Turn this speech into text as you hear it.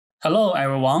Hello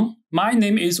everyone, my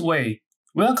name is Wei.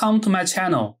 Welcome to my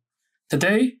channel.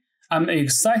 Today, I'm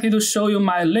excited to show you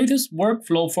my latest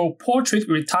workflow for portrait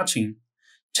retouching.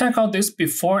 Check out this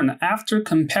before and after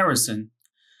comparison.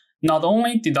 Not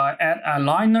only did I add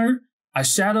eyeliner,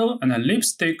 eyeshadow, and a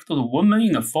lipstick to the woman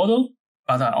in the photo,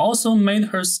 but I also made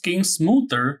her skin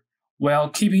smoother while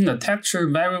keeping the texture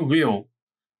very real.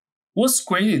 What's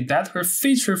great is that her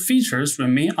features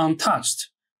remain untouched,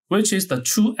 which is the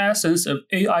true essence of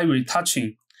AI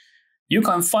retouching. You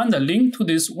can find the link to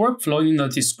this workflow in the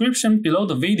description below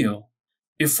the video.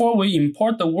 Before we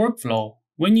import the workflow,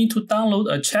 we need to download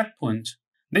a checkpoint.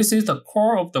 This is the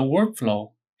core of the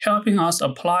workflow, helping us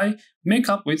apply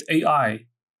makeup with AI.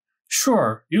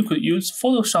 Sure, you could use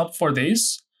Photoshop for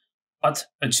this, but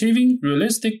achieving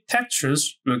realistic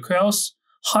textures requires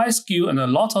high skill and a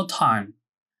lot of time.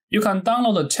 You can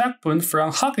download the checkpoint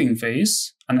from Hugging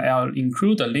Face, and I'll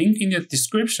include the link in the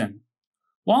description.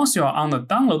 Once you are on the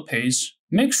download page,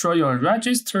 make sure you are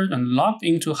registered and logged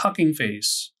into Hugging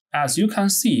Face. As you can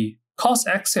see,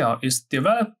 CosXL is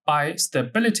developed by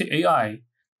Stability AI,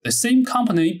 the same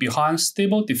company behind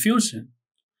Stable Diffusion.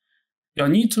 You'll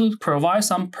need to provide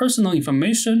some personal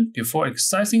information before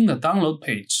accessing the download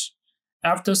page.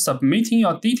 After submitting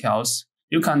your details,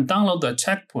 you can download the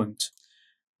checkpoint.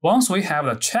 Once we have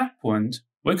the checkpoint,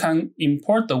 we can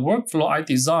import the workflow I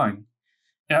designed.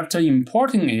 After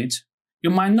importing it,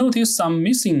 you might notice some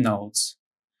missing nodes.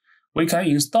 We can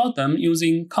install them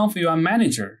using ComfyUI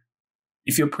Manager.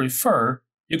 If you prefer,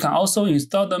 you can also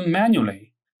install them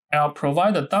manually. I'll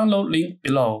provide the download link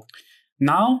below.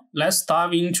 Now, let's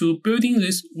dive into building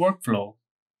this workflow.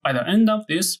 By the end of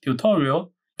this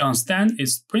tutorial, you understand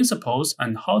its principles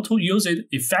and how to use it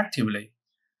effectively.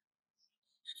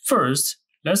 First,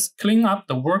 let's clean up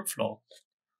the workflow.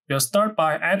 We'll start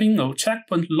by adding a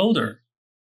checkpoint loader.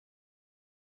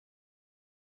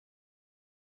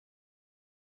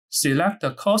 Select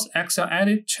the CosXL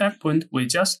Edit checkpoint we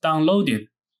just downloaded.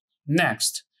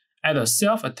 Next, add a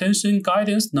self-attention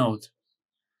guidance node.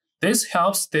 This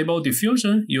helps Stable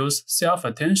Diffusion use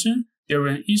self-attention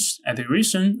during each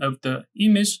iteration of the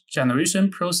image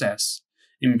generation process,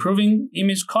 improving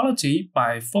image quality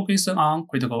by focusing on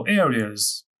critical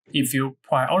areas. If you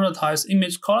prioritize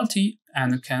image quality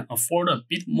and can afford a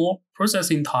bit more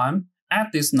processing time, add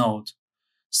this node.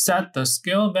 Set the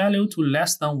scale value to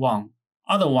less than 1,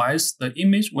 otherwise the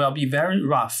image will be very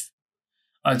rough.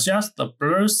 Adjust the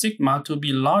blur sigma to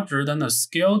be larger than the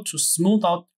scale to smooth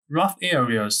out rough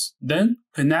areas, then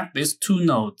connect these two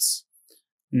nodes.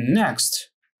 Next,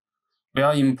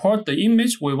 we'll import the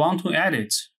image we want to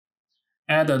edit.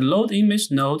 Add a load image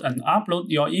node and upload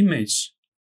your image.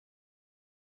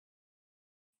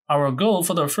 Our goal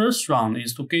for the first round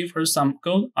is to give her some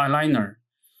gold eyeliner.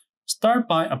 Start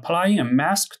by applying a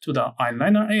mask to the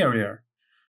eyeliner area.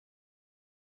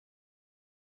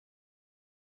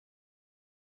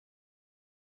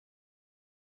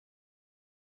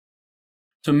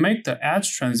 To make the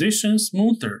edge transition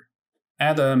smoother,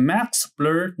 add a max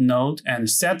blur node and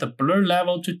set the blur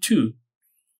level to 2.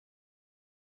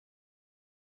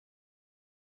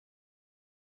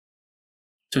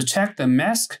 To check the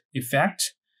mask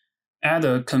effect, add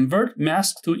a Convert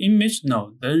Mask to Image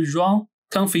node, then run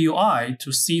ComfyUI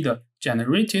to see the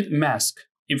generated mask.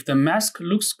 If the mask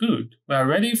looks good, we are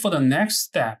ready for the next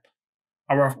step.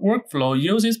 Our workflow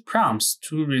uses prompts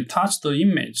to retouch the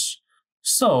image.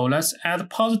 So let's add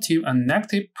positive and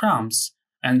negative prompts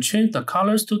and change the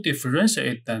colors to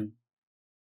differentiate them.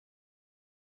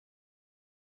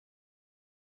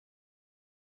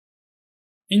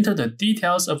 Enter the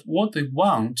details of what we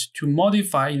want to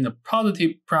modify in the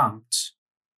positive prompt.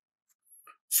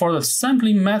 For the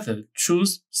sampling method,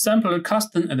 choose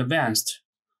SamplerCustomAdvanced.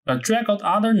 We'll drag out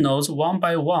other nodes one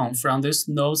by one from this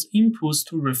node's inputs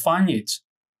to refine it.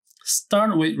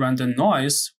 Start with random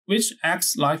noise, which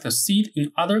acts like the seed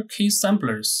in other key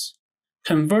samplers.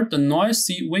 Convert the noise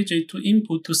seed widget to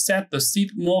input to set the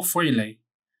seed more freely.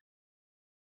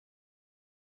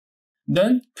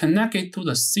 Then connect it to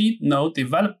the seed node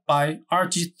developed by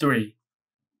RG3.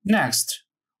 Next,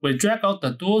 we drag out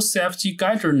the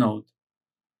DualCFGGuider node.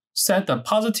 Set the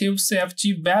positive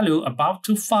CFG value above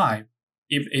to 5.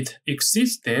 If it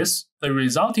exceeds this, the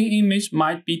resulting image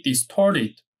might be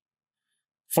distorted.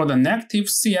 For the negative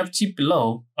CFG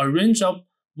below, a range of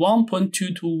 1.2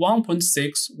 to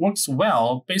 1.6 works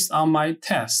well based on my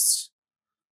tests.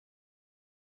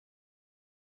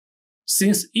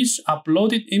 Since each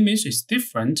uploaded image is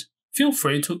different, feel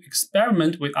free to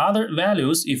experiment with other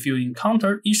values if you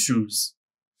encounter issues.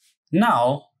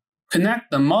 Now,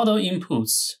 connect the model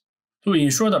inputs. To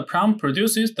ensure the prompt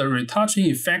produces the retouching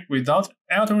effect without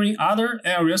altering other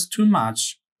areas too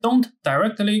much, don't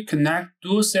directly connect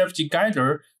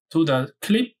DualCFGGuider to the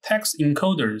clip text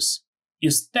encoders.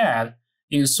 Instead,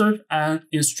 insert an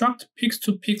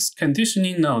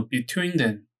InstructPixToPixConditioning node between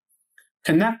them.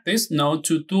 Connect this node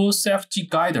to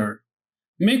DualCFGGuider.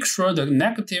 Make sure the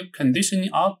negative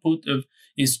conditioning output of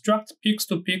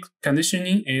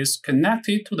InstructPixToPixConditioning is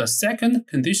connected to the second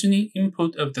conditioning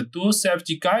input of the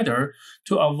DualCFGGuider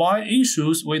to avoid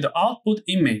issues with the output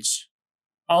image.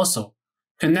 Also,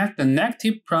 connect the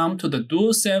negative prompt to the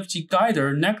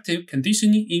DualCFGGuider negative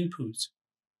conditioning input.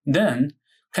 Then,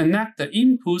 connect the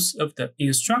inputs of the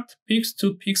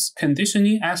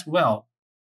InstructPixToPixConditioning as well.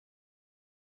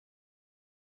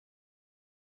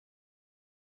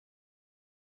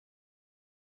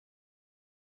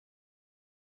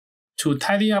 To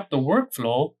tidy up the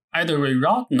workflow, add a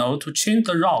reroute node to change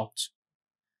the route.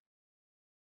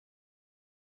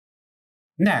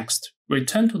 Next,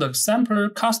 return to the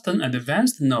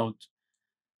SamplerCustomAdvanced node.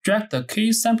 Drag the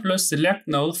key sampler select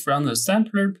node from the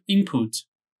sampler input.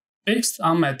 Based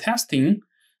on my testing,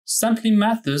 sampling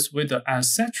methods with the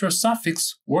etc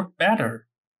suffix work better.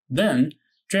 Then,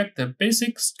 drag the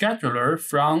basic scheduler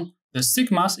from the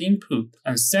Sigma's input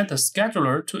and set the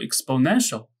scheduler to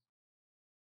exponential.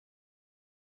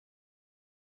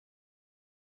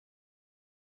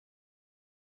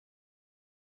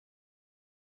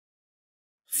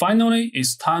 Finally,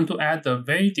 it's time to add the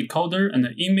way decoder and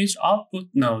the image output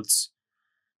nodes.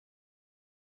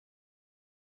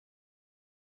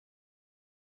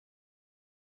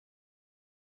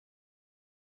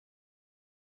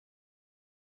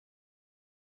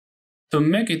 To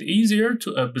make it easier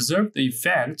to observe the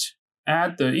effect,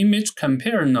 add the image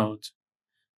compare node.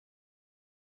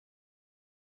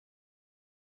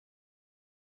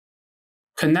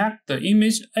 Connect the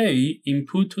image A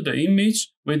input to the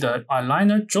image with the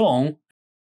aligner drawn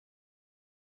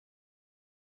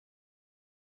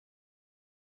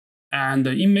and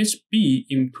the image B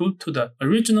input to the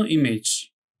original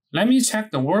image. Let me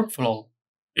check the workflow.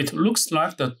 It looks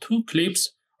like the two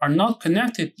clips are not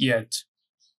connected yet.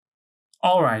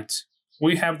 Alright,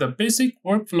 we have the basic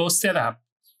workflow set up.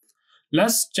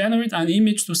 Let's generate an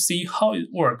image to see how it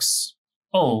works.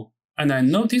 Oh, and I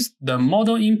noticed the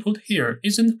model input here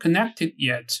isn't connected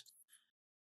yet.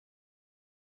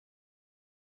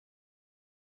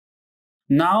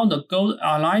 Now the gold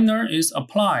aligner is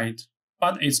applied,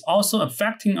 but it's also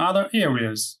affecting other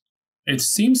areas. It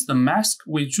seems the mask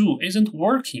we drew isn't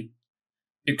working.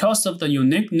 Because of the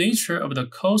unique nature of the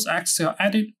cause axial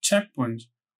edit checkpoint,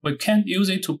 we can't use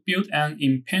it to build an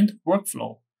in-paint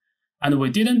workflow. And we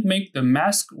didn't make the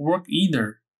mask work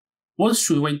either. What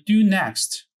should we do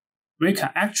next? We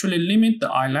can actually limit the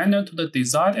eyeliner to the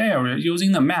desired area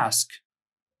using the mask.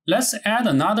 Let's add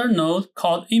another node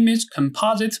called Image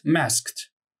Composite Masked.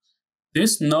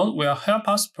 This node will help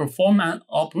us perform an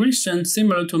operation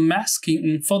similar to masking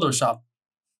in Photoshop.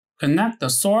 Connect the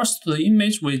source to the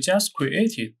image we just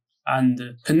created, and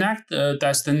connect the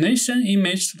destination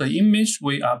image to the image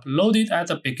we uploaded at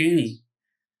the beginning.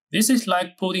 This is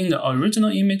like putting the original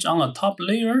image on the top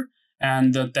layer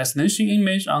and the destination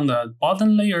image on the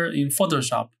bottom layer in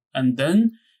Photoshop, and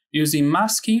then using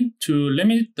masking to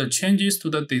limit the changes to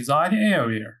the desired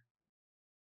area.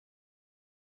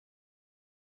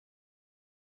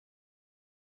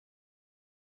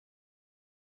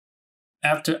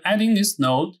 After adding this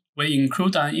node, we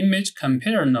include an image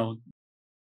compare node.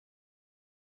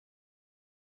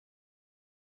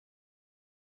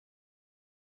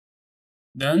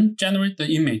 Then generate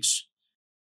the image.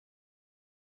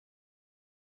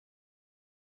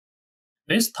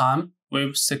 This time,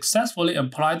 we've successfully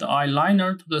applied the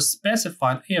eyeliner to the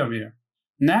specified area.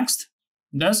 Next,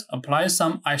 let's apply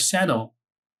some eyeshadow.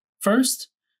 First,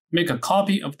 make a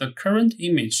copy of the current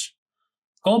image.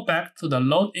 Go back to the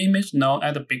load image node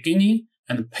at the beginning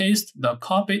and paste the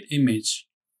copied image.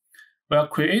 We'll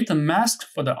create a mask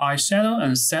for the eyeshadow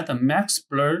and set the max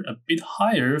blur a bit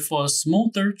higher for a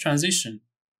smoother transition.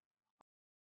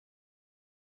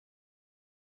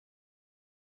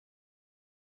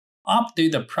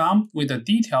 Update the prompt with the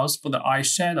details for the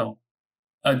eyeshadow.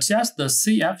 Adjust the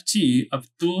CFG of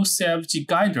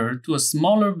DualCFGGuider to a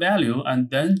smaller value and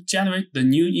then generate the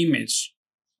new image.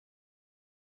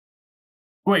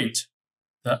 Great!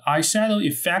 The eyeshadow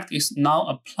effect is now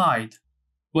applied.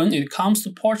 When it comes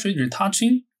to portrait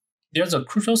retouching, there's a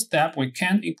crucial step we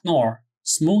can't ignore: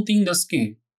 smoothing the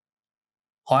skin.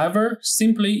 However,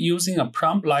 simply using a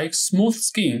prompt like smooth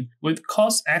skin with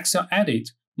cause axial edit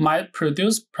might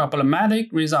produce problematic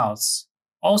results.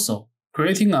 Also,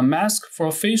 Creating a mask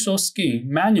for facial skin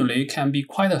manually can be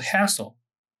quite a hassle.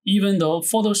 Even though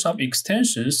Photoshop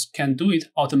extensions can do it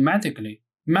automatically,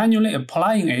 manually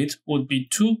applying it would be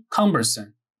too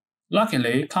cumbersome.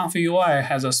 Luckily, ComfyUI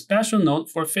has a special node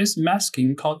for face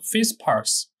masking called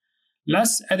FaceParse.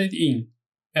 Let's add it in.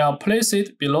 I'll place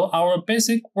it below our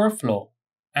basic workflow,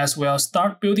 as we'll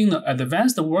start building the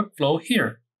advanced workflow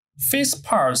here.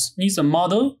 FaceParse needs a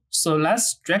model, so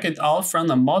let's drag it out from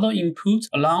the model input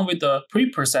along with the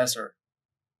preprocessor.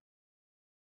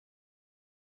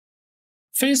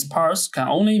 FaceParse can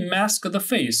only mask the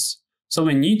face, so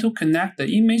we need to connect the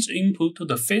image input to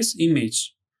the face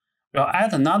image. We'll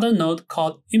add another node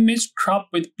called Image Crop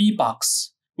with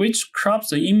bbox, which crops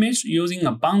the image using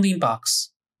a bounding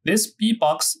box. This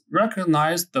bbox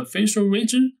recognizes the facial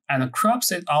region and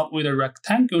crops it out with a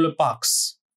rectangular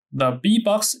box. The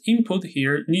bbox input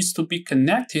here needs to be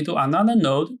connected to another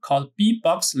node called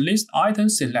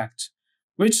bbox_list_item_select,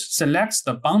 which selects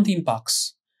the bounding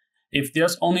box. If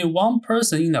there's only one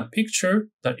person in the picture,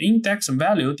 the index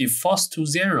value defaults to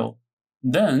 0.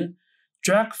 Then,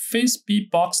 drag face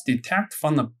bbox detect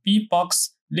from the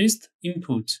bbox list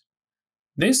input.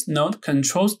 This node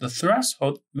controls the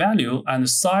threshold value and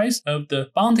size of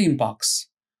the bounding box,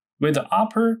 with the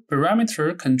upper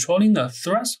parameter controlling the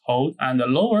threshold and the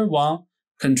lower one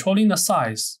controlling the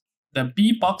size. The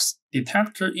bbox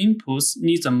detector inputs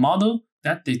needs a model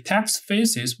that detects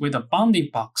faces with a bounding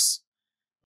box.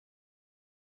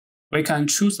 We can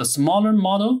choose a smaller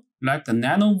model, like the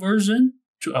nano version,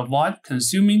 to avoid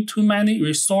consuming too many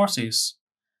resources.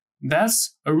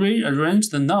 Let's rearrange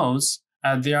the nodes,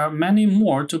 as there are many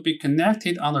more to be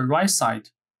connected on the right side.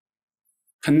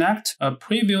 Connect a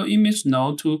preview image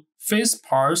node to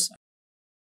FaceParse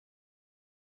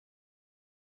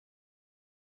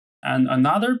and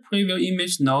another preview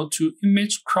image node to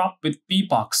Image Crop with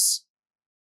bbox.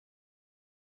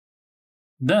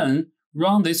 Then,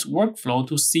 run this workflow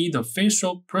to see the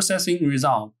facial processing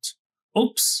result.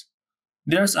 Oops!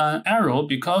 There's an error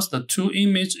because the two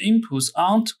image inputs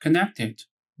aren't connected.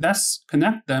 Let's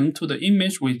connect them to the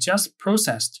image we just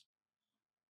processed.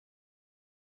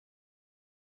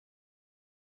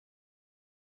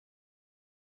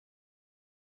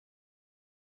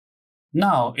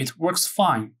 Now it works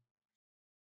fine.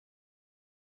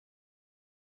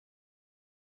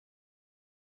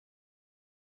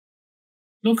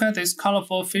 Look at this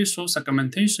colorful facial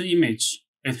segmentation image.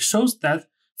 It shows that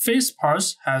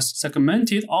FaceParse has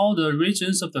segmented all the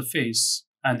regions of the face,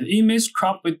 and the image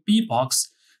crop with bbox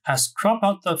has cropped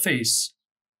out the face.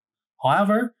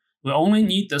 However, we only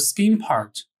need the skin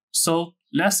part, so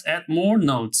let's add more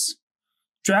nodes.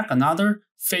 Drag another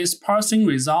face parsing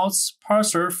results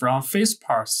parser from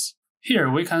FaceParse. Here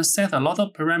we can set a lot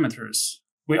of parameters.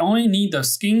 We only need the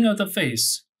skin of the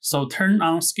face, so turn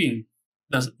on skin.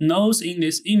 The nose in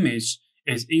this image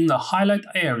is in the highlight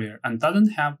area and doesn't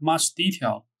have much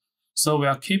detail, so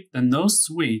we'll keep the nose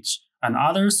switch and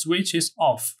other switches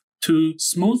off. To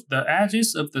smooth the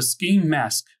edges of the skin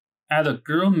mask, add a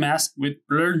girl mask with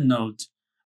blur node,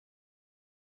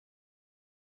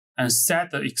 and set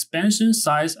the expansion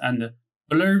size and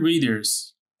blur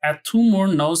radius. Add two more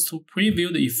nodes to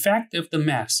preview the effect of the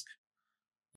mask.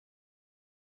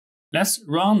 Let's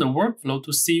run the workflow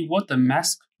to see what the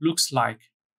mask looks like.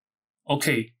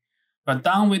 Okay, we're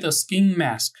done with the skin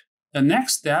mask. The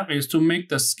next step is to make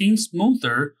the skin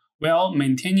smoother while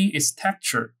maintaining its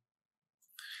texture.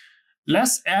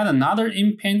 Let's add another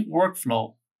in-paint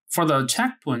workflow. For the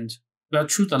checkpoint, we'll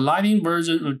choose the lighting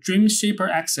version of Dream Shaper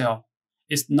XL.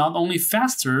 It's not only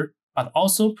faster, but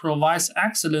also provides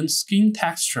excellent skin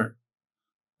texture.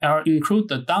 I'll include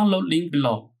the download link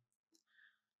below.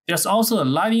 There's also a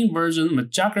lighting version of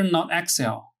Juggernaut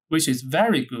XL, which is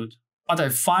very good, but I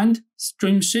find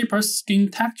Dream Shaper's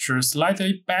skin texture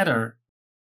slightly better.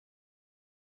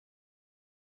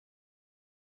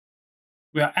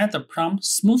 We'll add the prompt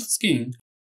Smooth Skin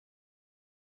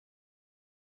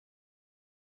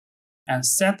and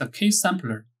set the case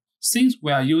sampler. Since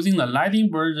we are using the lighting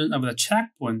version of the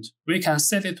checkpoint, we can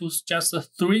set it to just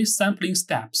 3 sampling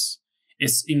steps.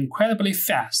 It's incredibly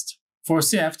fast. For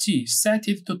CFG, set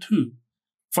it to 2.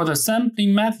 For the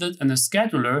sampling method and the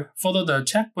scheduler, follow the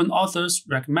checkpoint author's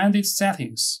recommended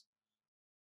settings.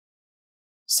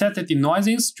 Set the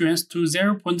denoising strength to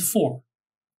 0.4.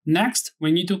 Next,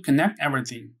 we need to connect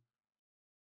everything.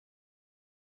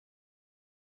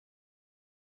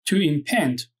 To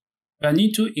inpaint, we'll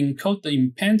need to encode the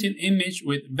inpainted image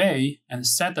with VEI and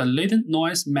set the latent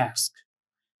noise mask.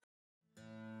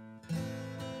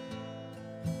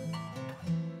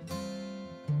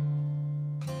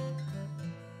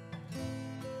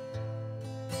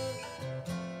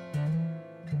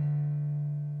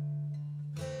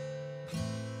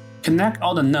 Connect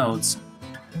all the nodes.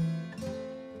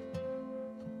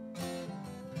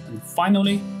 And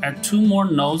finally, add 2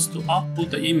 more nodes to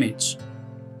output the image.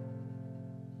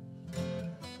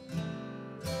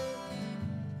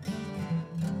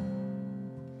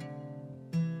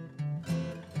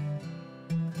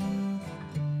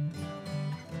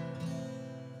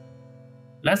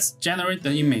 Let's generate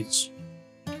the image.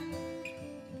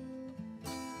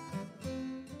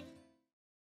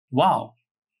 Wow,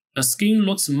 the skin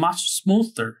looks much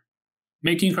smoother,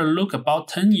 making her look about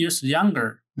 10 years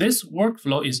younger. This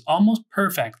workflow is almost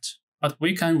perfect, but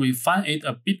we can refine it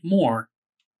a bit more.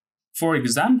 For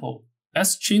example,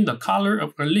 let's change the color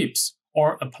of her lips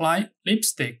or apply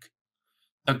lipstick.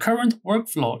 The current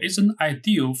workflow isn't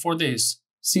ideal for this,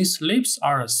 since lips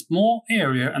are a small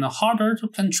area and harder to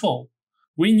control.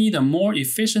 We need a more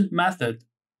efficient method.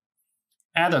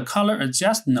 Add a color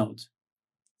adjust node.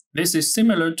 This is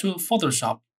similar to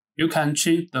Photoshop. You can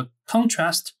change the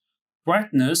contrast,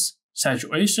 brightness,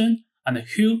 saturation, and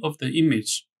hue of the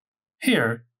image.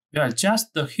 Here, we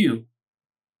adjust the hue.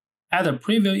 Add a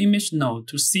preview image node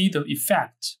to see the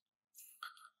effect.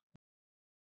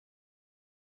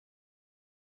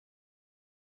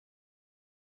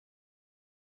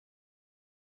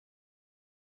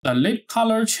 The lip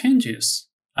color changes,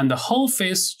 and the whole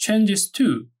face changes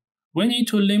too. We need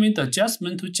to limit the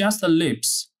adjustment to just the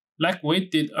lips, like we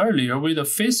did earlier with the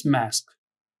face mask.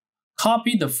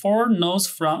 Copy the 4 nodes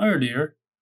from earlier,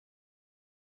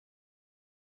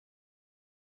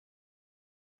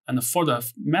 and for the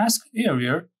mask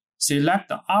area, select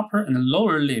the upper and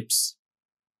lower lips.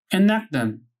 Connect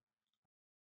them.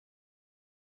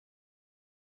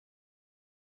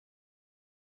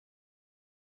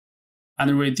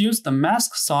 And reduce the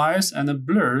mask size and the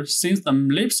blur since the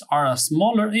lips are a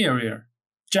smaller area.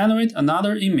 Generate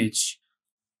another image.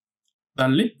 The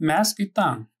lip mask is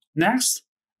done. Next,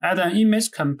 add an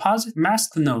image composite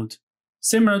mask node,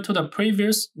 similar to the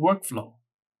previous workflow.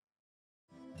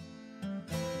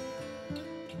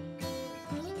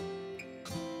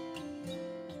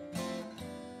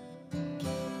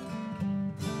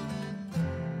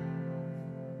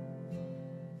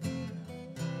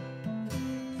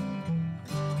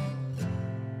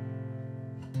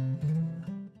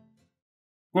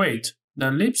 Great,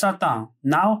 the lips are done.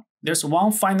 Now, there's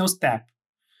one final step.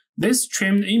 This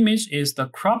trimmed image is the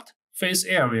cropped face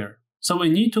area, so we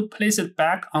need to place it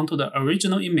back onto the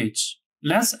original image.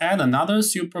 Let's add another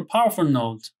super powerful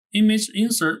node, image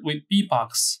insert with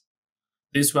bbox.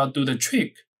 This will do the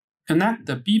trick. Connect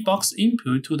the bbox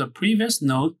input to the previous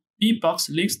node,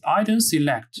 bbox list item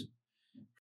select.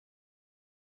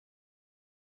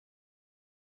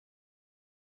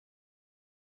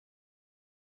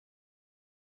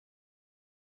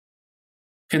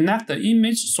 Connect the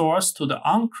image source to the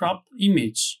uncropped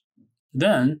image.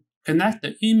 Then, connect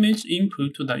the image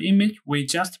input to the image we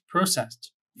just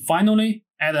processed. Finally,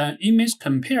 add an image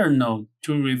compare node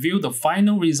to review the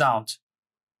final result.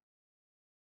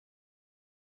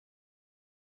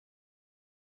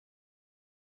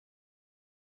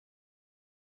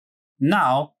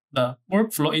 Now, the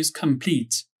workflow is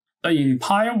complete. The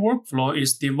entire workflow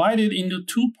is divided into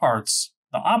 2 parts.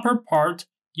 The upper part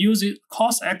uses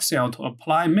Cos Excel to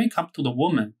apply makeup to the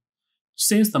woman.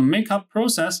 Since the makeup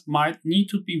process might need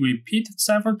to be repeated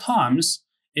several times,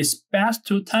 it's best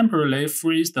to temporarily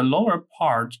freeze the lower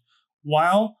part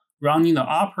while running the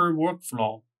upper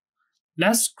workflow.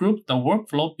 Let's group the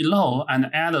workflow below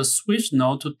and add a switch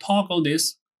node to toggle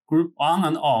this group on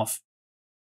and off.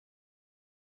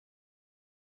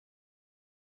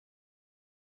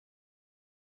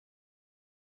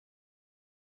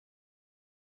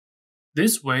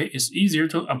 This way, it's easier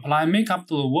to apply makeup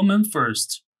to the woman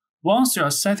first. Once you are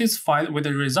satisfied with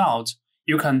the result,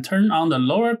 you can turn on the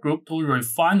lower group to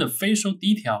refine the facial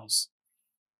details.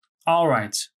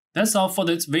 Alright, that's all for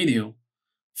this video.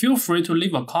 Feel free to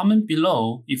leave a comment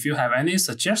below if you have any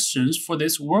suggestions for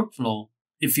this workflow.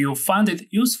 If you find it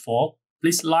useful,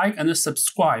 please like and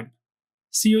subscribe.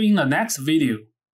 See you in the next video.